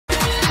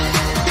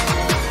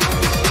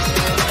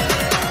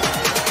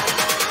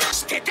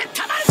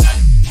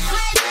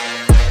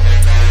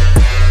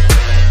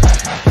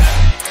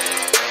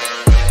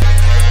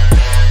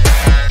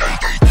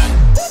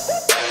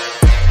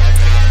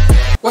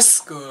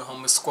good,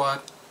 Humble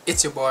Squad?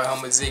 It's your boy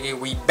Humble Ziggy.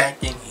 We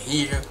back in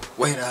here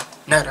with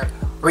another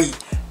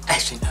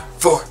reaction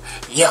for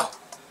yo.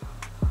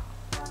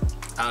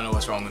 I don't know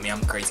what's wrong with me.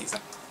 I'm crazy.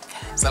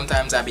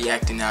 Sometimes I be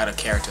acting out of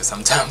character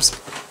sometimes.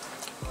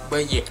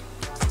 But yeah,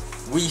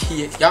 we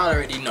here. Y'all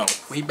already know.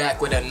 We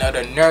back with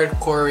another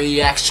nerdcore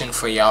reaction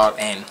for y'all,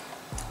 and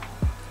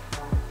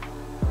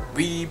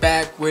we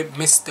back with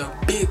Mr.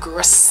 Big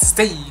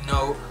Rustage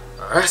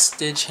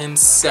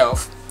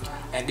himself,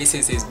 and this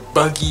is his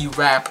Buggy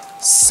rap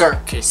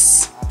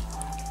Circus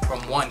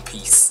from One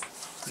Piece.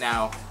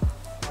 Now,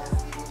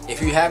 if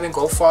you haven't,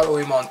 go follow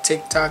him on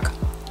TikTok,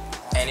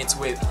 and it's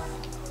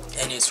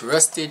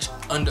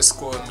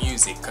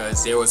Rustage_music,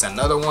 cause there was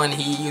another one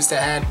he used to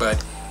have,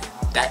 but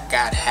that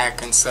got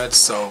hacked and such.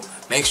 So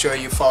make sure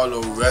you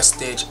follow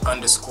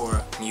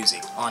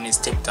Rustage_music on his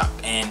TikTok,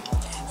 and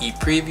he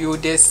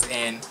previewed this,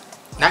 and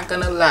not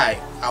gonna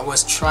lie, I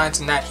was trying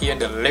to not hear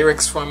the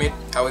lyrics from it.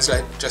 I was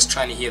just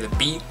trying to hear the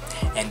beat,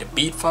 and the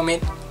beat from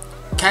it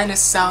kind of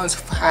sounds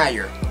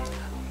fire.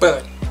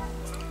 But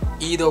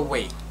either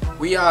way,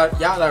 y'all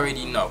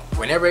already know,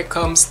 whenever it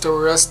comes to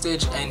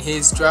Rustage and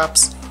his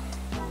drops,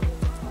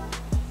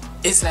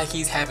 it's like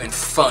he's having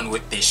fun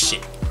with this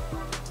shit.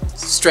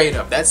 Straight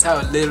up, that's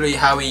literally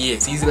how he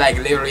is. He's like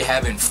literally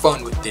having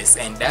fun with this,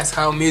 and that's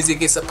how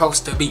music is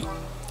supposed to be.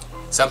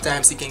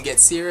 Sometimes he can get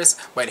serious,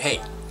 but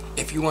hey,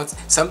 if you want,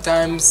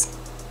 sometimes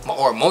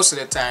or most of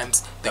the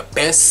times, the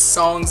best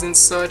songs and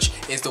such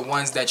is the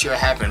ones that you're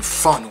having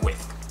fun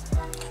with.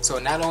 So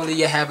not only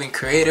you're having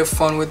creative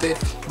fun with it,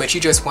 but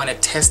you just want to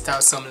test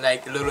out some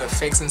like little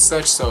effects and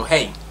such. So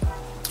hey,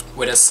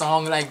 with a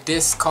song like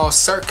this called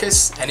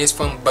Circus, and it's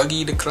from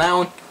Buggy the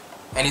Clown,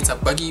 and it's a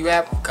Buggy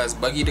rap because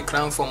Buggy the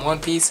Clown from One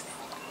Piece,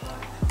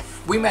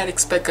 we might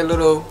expect a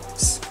little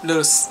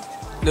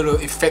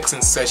effects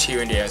and such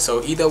here and there.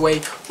 So either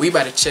way, we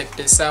about to check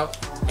this out.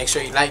 Make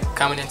sure you like,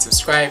 comment, and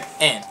subscribe,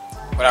 and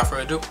without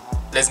further ado,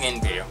 let's get in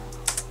the video.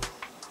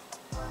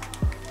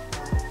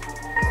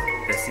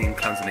 They're seeing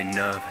clowns and they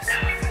nervous.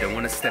 Don't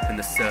want to step in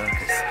the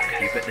circus.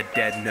 You bet the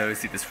dead knows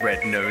see this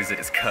red nose at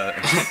his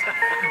curtains.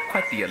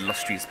 Quite the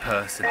illustrious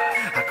person.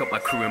 I got my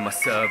crew and my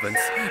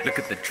servants. Look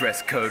at the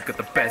dress code, got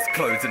the best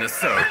clothes in a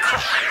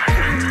circus.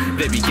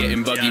 They be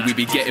getting buggy, we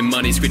be getting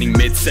money, screening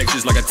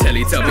mid-sections like a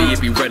Teletubby.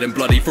 It be red and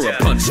bloody for a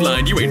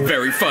punchline. You ain't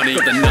very funny.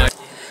 Got the knife.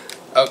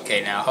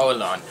 Okay, now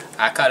hold on.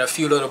 I caught a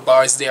few little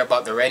bars there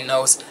about the red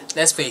nose.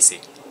 Let's face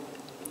it,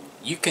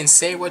 you can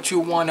say what you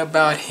want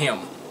about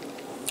him,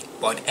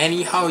 but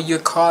anyhow you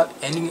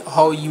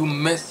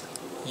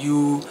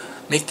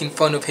making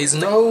fun of his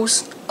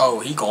nose,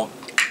 oh, it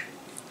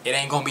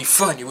ain't gonna be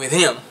funny with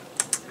him.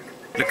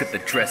 Look at the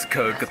dress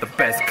code, got the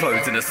best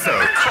clothes in a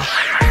circus.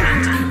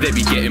 They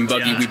be getting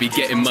buggy, we be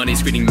getting money,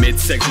 screening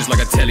mid-sections like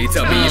a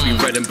Teletubby. It be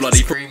red and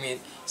bloody.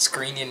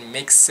 Screening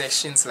mixed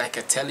sessions like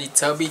a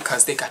Teletubby,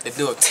 cause they got the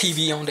little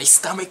TV on their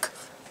stomach.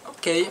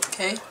 Okay.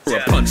 For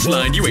a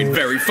punchline, you ain't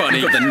very funny.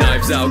 Got the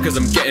knives out cause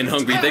I'm getting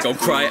hungry. They gon'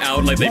 cry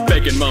out like they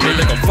begging mommy.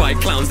 They gon' fight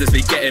clowns, this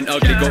be getting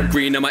ugly. Got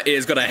green on my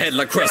ears, got a head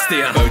like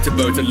Krusty. I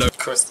boat and load.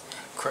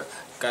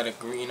 Got a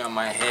green on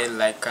my head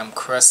like I'm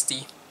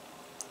Krusty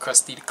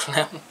the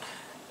Clown.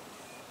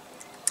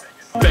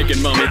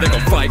 Begging mommy, they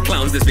gon' fight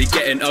clowns, this be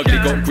getting ugly.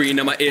 Got green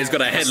on my ears,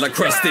 got a head like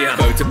Krusty. I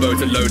boat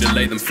and load and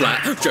lay them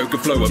flat. Joker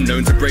flow, I'm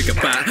known to break a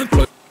bat.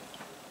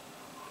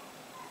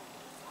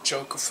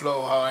 Joker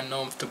flow, how I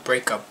know him to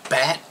break a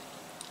bat.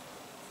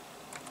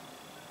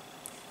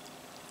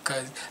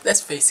 Cause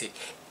let's face it,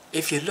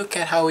 if you look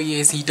at how he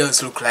is, he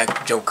does look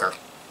like Joker.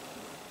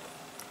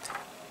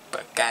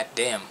 But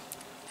goddamn.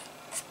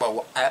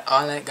 But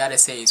all I gotta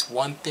say is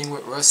one thing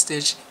with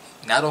Rustage.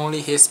 Not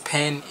only his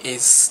pen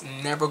is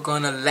never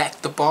gonna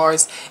lack the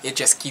bars, it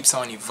just keeps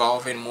on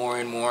evolving more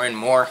and more and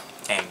more.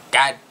 And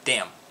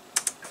goddamn.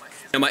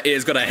 And my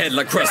ears got a head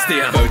like Krusty.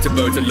 I boat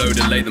and load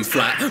and lay them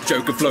flat.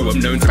 Joker flow, I'm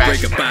known to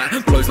break a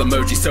bat. Blows like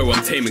Moji, so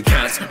I'm taming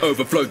cats.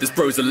 Overflow, this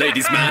bro's a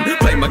ladies man.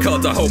 Play my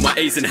cards, I hold my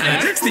ace in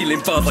hand.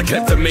 Stealing bars like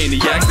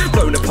kleptomaniacs.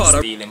 Blown apart.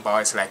 Stealing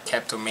bars like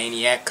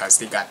kleptomaniac, cause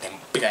they got them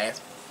big ass.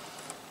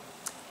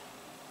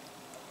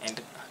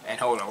 And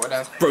hold on, what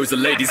else? Bro's a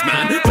ladies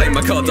man. Play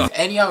my cards.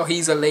 Anyhow,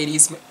 he's a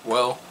ladies man.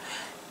 Well,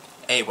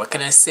 hey, what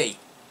can I say?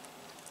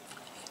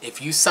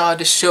 If you saw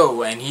the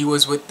show and he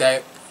was with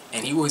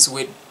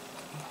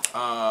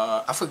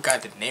I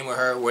forgot the name of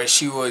her, where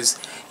she was,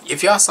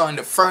 if y'all saw in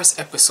the first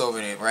episode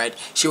of it, right,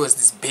 she was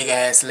this big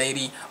ass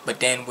lady, but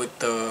then with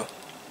the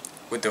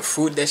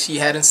food that she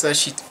had and such,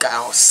 she got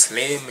all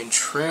slim and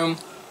trim.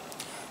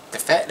 The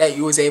fact that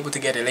you was able to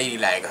get a lady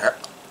like her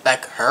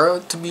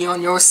to be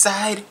on your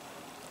side,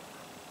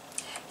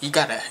 you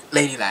got a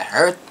lady like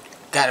her,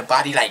 got a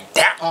body like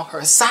that on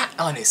her side,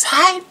 on his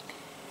side,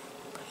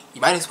 you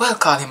might as well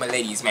call him a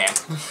ladies man.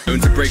 Known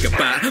to break a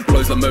bat,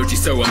 blows like Moji,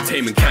 so I'm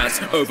taming cats.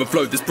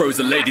 Overflow, this bro's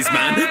a ladies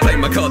man. Play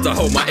my cards, I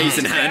hold my ace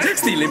in hand.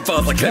 Stealing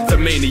bars like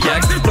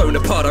kleptomaniacs. Blown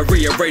apart, I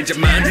rearrange a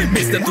man.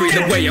 Mr. 3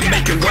 the way I'm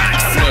making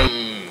wax.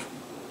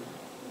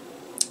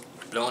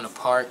 Blown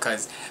apart,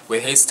 cause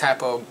with his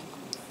type of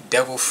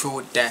devil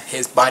fruit that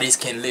his bodies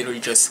can literally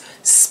just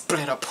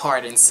split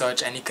apart and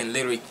such, and he can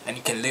literally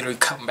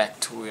come back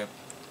to him.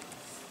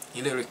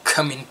 He literally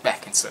coming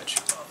back and such.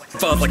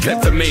 Fast like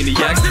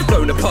kleptomaniacs,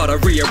 blown apart, I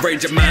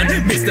rearrange a man.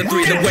 Mr.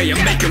 3 the way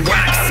I'm making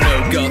wax.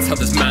 No guts, how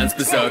this man's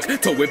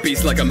berserk. Tall with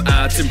beats like I'm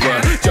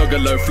Attenborough.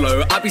 Juggalo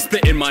flow, I be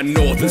splitting my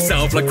north and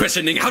south, like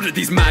questioning how did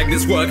these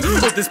magnets work.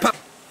 All this power.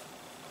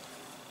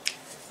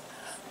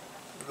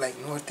 Like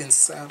north and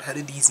south, how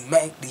did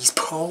these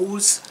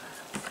poles?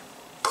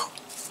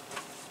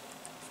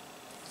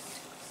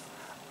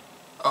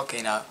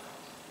 Okay, now,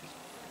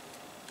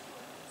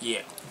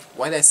 yeah,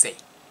 what I say?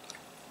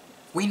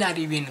 We not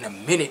even a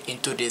minute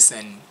into this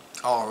and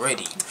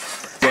already.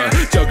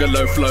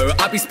 Juggalo flow,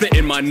 I be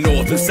splitting my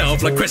north and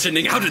south, like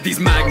questioning how did these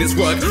magnets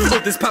work. All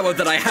this power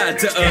that I had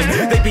to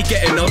earn, they be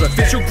getting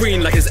artificial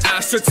green like his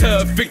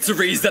astroturf.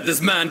 Victories that this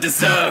man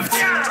deserved.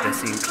 They're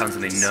seeing clowns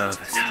and they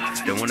nervous,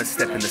 don't wanna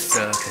step in the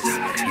circus.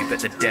 You bet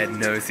the dead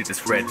knows see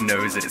this red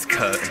nose at his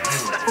curtains.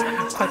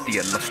 Quite the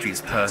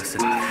illustrious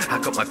person, I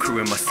got my crew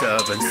and my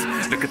servants.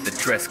 Look at the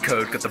dress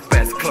code, got the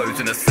best clothes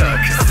in a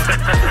circus.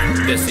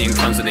 They're seeing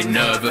clowns and they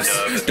nervous,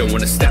 don't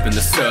wanna step in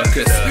the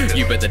circus.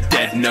 You bet the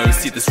dead knows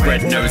see this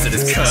red nose at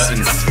his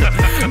curtains.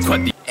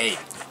 Quite the hey,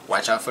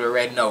 watch out for the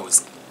red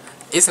nose.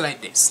 It's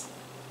like this,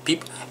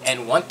 people.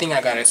 And one thing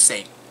I gotta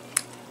say,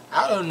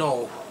 I don't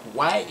know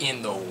why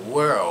in the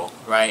world,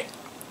 right,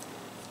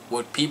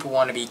 would people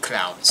want to be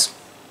clowns?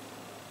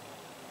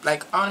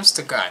 Like, honest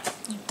to God,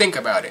 think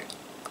about it.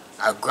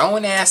 A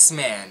grown ass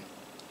man,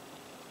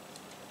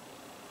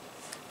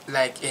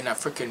 like in a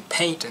freaking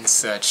paint and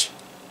such,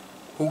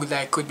 who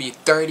like could be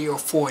 30 or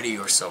 40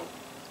 or so,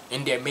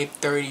 in their mid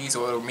 30s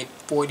or mid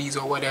 40s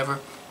or whatever,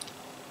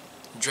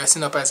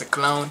 dressing up as a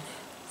clown,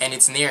 and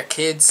it's near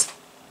kids.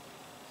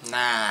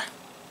 Nah,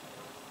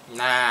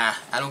 I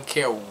don't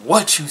care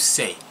what you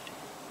say.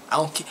 I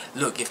don't care.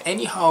 Look, if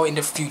anyhow in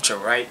the future,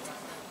 right,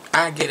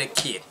 I get a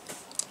kid,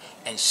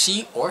 and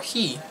she or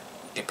he,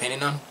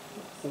 depending on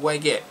who I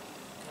get,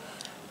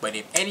 but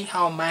if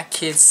anyhow my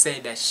kids say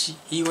that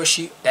he or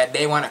she that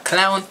they want a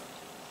clown,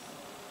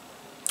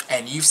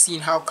 and you've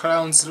seen how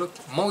clowns look,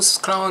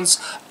 most clowns,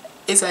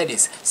 it's like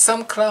this.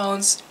 Some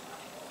clowns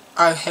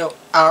are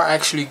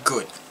actually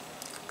good.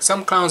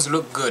 Some clowns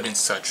look good and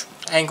such.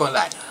 I ain't gonna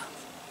lie.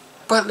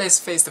 But let's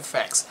face the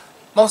facts.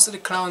 Most of the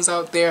clowns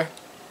out there,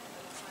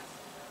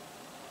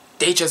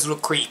 they just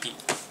look creepy.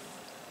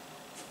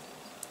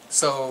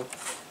 So,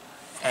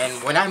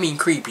 and when I mean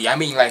creepy, I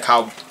mean like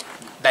how,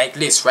 like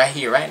this right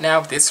here, right now,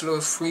 this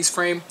little freeze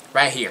frame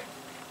right here.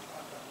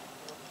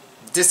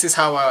 This is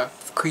how a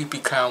creepy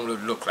clown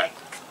would look like.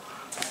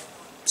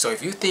 So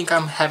if you think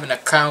I'm having a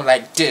clown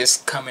like this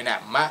coming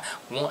at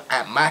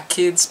my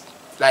kids'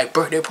 like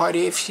birthday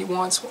party, if he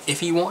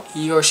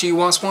or she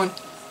wants one,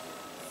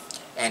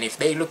 and if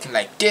they looking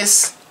like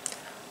this,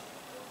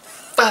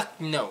 fuck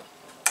no.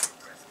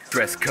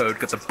 dress code,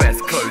 got the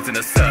best clothes in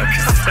a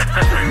circus.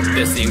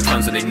 They're seeing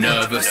clowns and they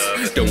nervous,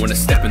 don't wanna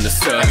step in the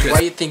circus.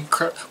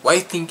 Why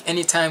you think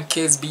anytime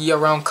kids be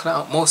around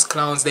most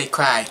clowns they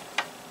cry?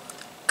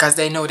 Cause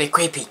they know they're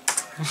creepy.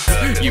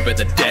 You bet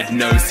the dead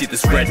knows, see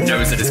this red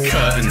nose at his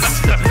curtains.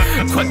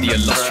 Quite the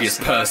illustrious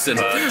person,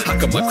 I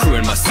got my crew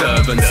and my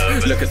servants.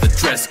 Look at the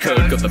dress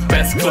code, got the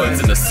best clothes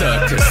in the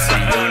circus.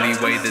 The only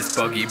way this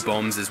buggy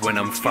bombs is when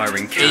I'm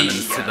firing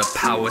cannons. To the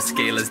power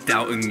scalers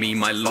doubting me,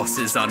 my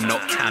losses are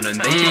not canon.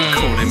 They keep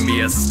calling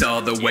me a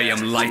star the way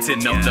I'm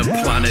lighting up the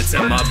planet.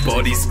 And my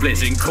body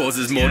splitting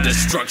causes more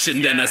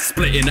destruction than a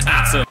splitting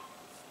atom.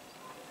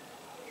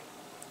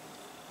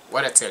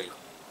 What I tell you,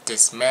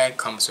 this man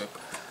comes up.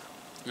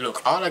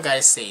 Look, all I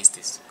gotta say is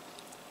this.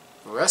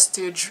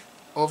 Rustage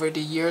over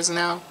the years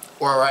now,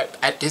 or right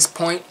at this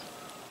point,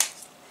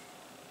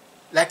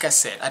 like I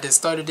said, at the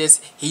start of this,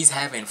 he's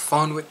having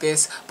fun with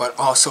this, but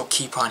also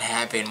keep on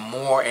having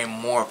more and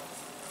more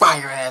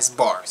fire-ass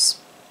bars.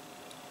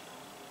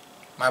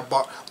 My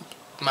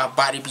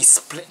body be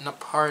splitting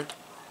apart.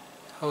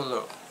 Hold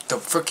up. The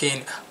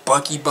freaking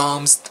Buggy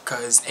bombs,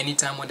 because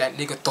anytime when that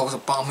nigga throws a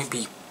bomb, it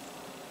be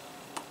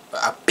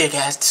a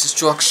big-ass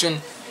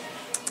destruction.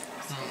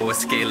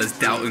 Scalers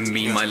doubting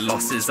me, my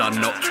losses are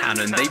not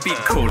canon. They be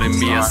calling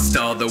me a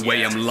star the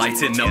way I'm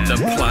lighting up the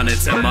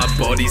planet. And my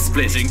body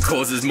splitting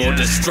causes more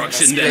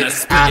destruction than a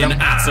splitting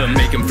atom.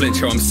 Make 'em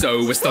flinch, I'm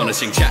so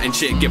astonishing. Chatting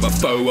shit, give a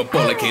foe a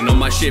bollocking. On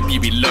my ship you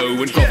be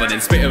low and governing.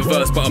 Spit a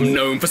verse but I'm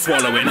known for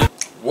swallowing.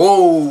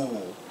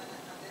 Whoa.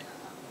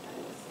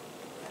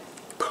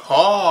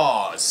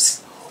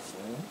 Pause.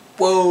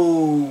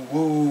 Whoa,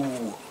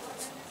 whoa,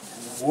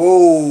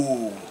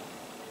 whoa.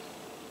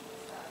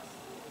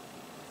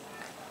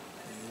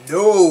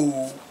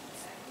 No.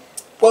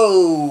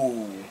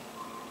 Whoa.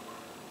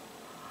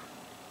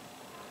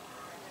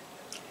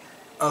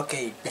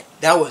 Okay,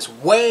 that was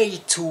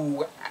way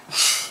too.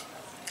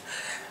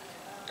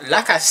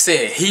 Like I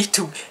said, he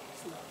too.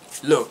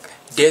 Look,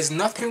 there's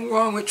nothing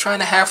wrong with trying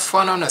to have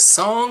fun on a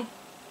song.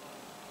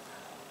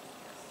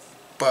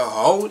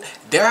 But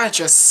there are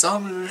just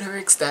some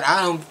lyrics that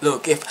I don't.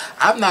 Look, if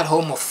I'm not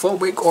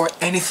homophobic or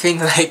anything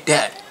like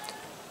that,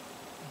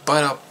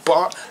 but a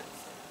bar,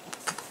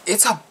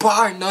 it's a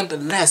bar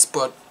nonetheless,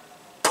 but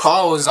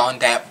pause on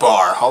that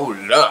bar.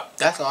 Hold up.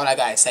 That's all I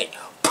gotta say.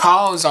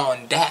 Pause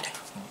on that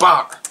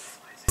bar.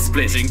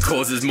 Splitting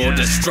causes more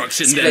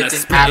destruction than a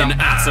splitting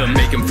atom.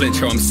 Make him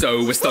flinch, I'm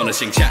so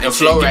astonishing. Chatting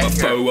shit, give a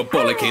foe a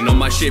bollocking. On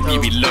my ship,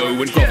 you be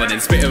low and groveling.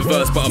 Spit a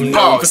verse, but I'm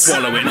known for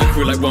swallowing. I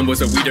crew like one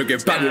was a we don't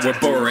give back what we're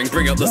borrowing.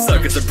 Bring out the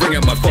circus and bring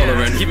out my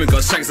following. Even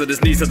got shanks on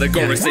his knees to the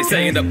chorus. They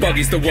saying that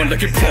Buggy's the one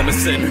looking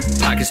promising.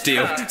 Package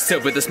deal,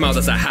 served with a smile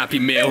that's a happy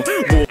meal.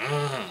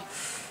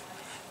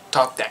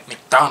 Talk that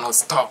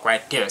McDonald's talk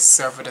right there.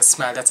 Serve with a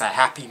smile that's a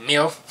happy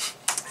meal.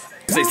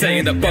 They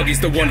saying that Buggy's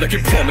the one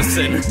looking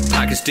promising.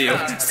 Package deal,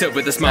 served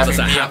with a smile that's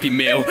a happy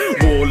meal.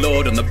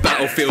 Warlord on the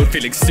battlefield,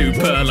 feeling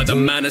super like the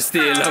man of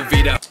steel. La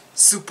vida.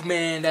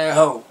 Superman, that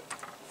hoe.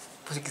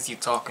 What is you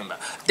talking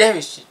about? There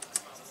is shit.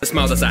 A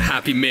smile that's a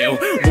happy meal.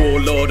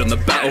 Warlord on the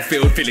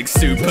battlefield, feeling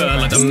super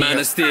like the man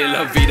of steel.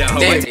 La vida.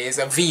 There it is,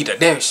 Avita.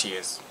 There she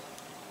is.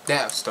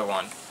 That's the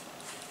one.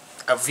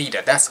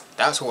 Avita. That's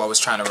who I was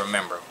trying to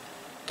remember.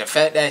 The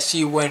fact that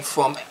she went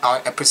from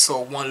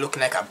episode 1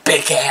 looking like a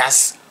big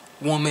ass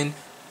woman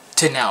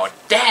to now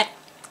that.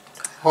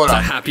 Hold on.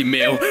 A happy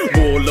meal.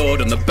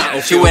 Warlord on the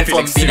battlefield. She went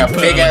from being a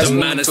big ass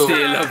woman to.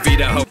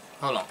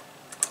 Hold on.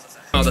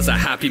 Oh, that's a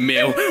happy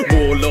meal.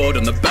 Warlord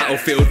on the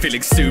battlefield,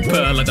 feeling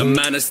super like the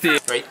man of steel.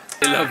 Right.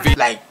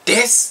 Like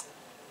this.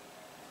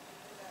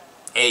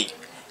 Hey,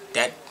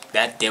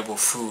 that devil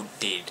food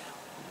did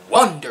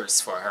wonders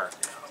for her.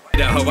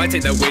 I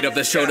take that weight off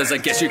the shoulders, I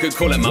guess you could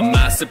call it my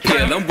mass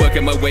appeal. I'm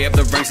working my way up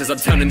the ranks as I'm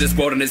turning this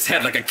world on its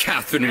head like a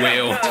Catherine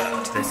wheel.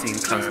 They seem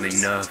clumsily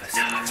nervous,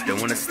 don't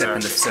want to step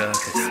in the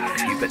circus.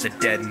 You bet the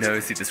dead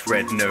knows see this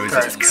red nose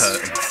and its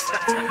curtains.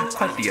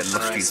 Quite the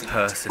illustrious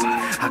person,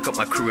 I got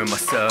my crew and my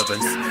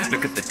servants.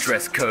 Look at the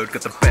dress code,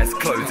 got the best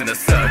clothes in the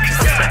circus.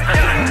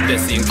 They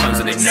seem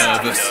clumsily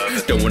nervous,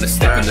 don't want to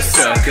step in the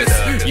circus.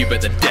 You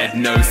bet the dead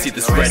knows see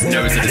this red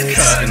nose and its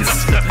curtains.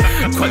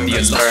 Quite the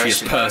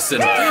illustrious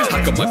person,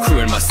 I got my crew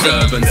and my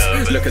servants.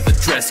 Look at the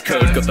dress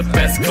code, got the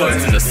best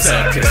clothes in the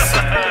circus.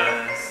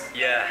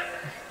 Yeah,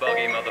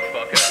 Buggy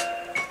motherfucker.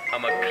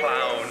 I'm a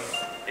clown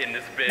in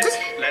this bitch.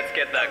 Let's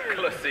get that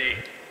clussy.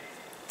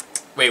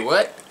 Wait,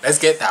 what? Let's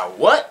get that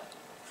what?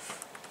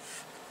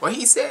 What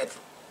he said?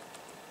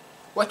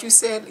 What you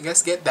said?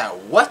 Let's get that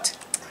what?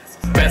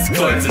 Best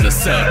clothes in the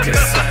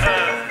circus.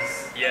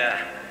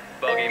 Yeah,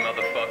 Buggy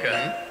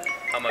motherfucker.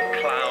 I'm a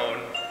clown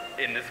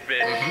in this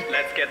bitch.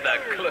 Let's get that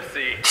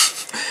clussy.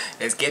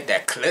 Let's get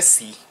that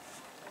clussy.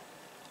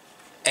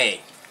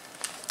 Hey,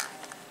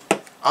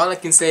 all I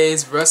can say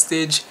is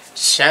Rustage,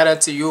 shout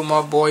out to you,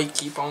 my boy.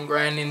 Keep on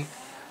grinding.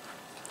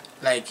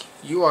 Like,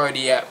 you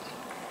already at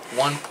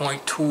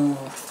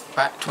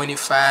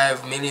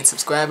 1.25 million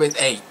subscribers.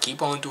 Hey,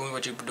 keep on doing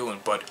what you're doing.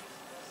 But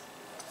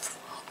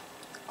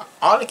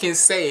all I can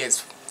say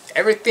is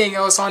everything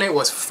else on it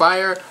was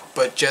fire.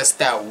 But just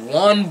that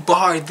one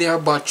bar there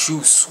about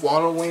you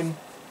swallowing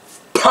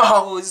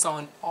pause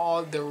on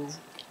all the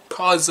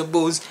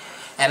pausables,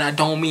 and I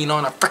don't mean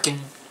on a freaking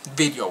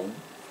video.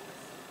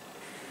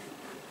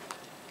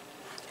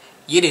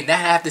 You did not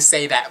have to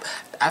say that.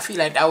 I feel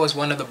like that was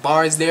one of the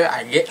bars there.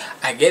 I get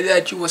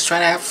that you was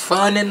trying to have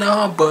fun and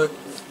all, but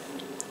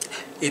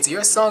it's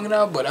your song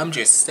now. But I'm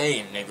just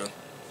saying, nigga,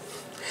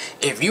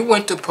 if you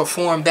went to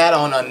perform that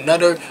on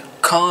another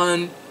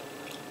con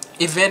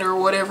event or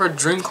whatever,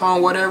 drink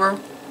con whatever,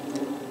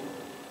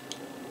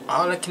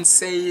 all I can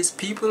say is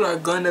people are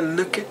gonna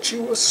look at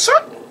you a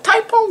certain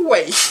type of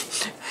way.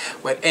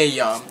 But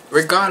hey,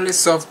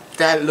 regardless of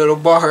that little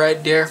bar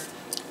right there,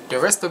 the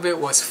rest of it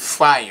was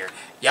fire.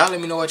 Y'all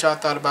let me know what y'all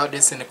thought about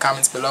this in the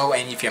comments below.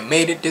 And if you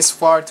made it this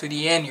far to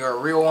the end, you're a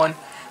real one.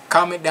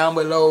 Comment down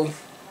below.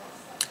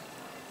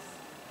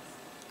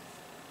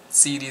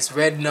 See this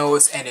red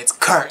nose and its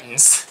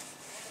curtains,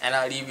 and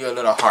I'll leave you a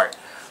little heart.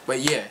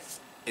 But yeah,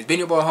 it's been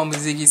your boy Humble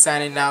Ziggy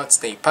signing out.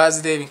 Stay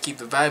positive and keep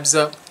the vibes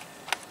up.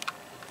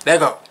 Let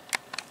go.